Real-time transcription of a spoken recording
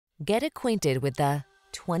Get acquainted with the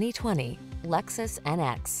 2020 Lexus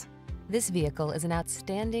NX. This vehicle is an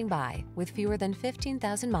outstanding buy with fewer than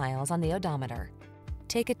 15,000 miles on the odometer.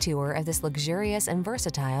 Take a tour of this luxurious and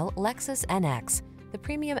versatile Lexus NX, the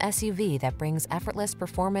premium SUV that brings effortless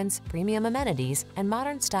performance, premium amenities, and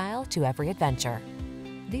modern style to every adventure.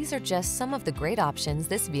 These are just some of the great options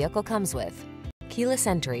this vehicle comes with: keyless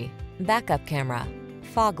entry, backup camera,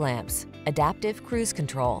 fog lamps, adaptive cruise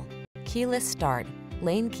control, keyless start,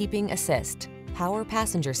 lane keeping assist, power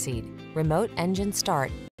passenger seat, remote engine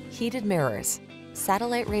start, heated mirrors,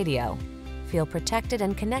 satellite radio. Feel protected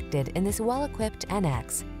and connected in this well-equipped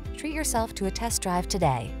NX. Treat yourself to a test drive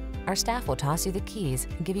today. Our staff will toss you the keys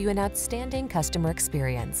and give you an outstanding customer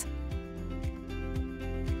experience.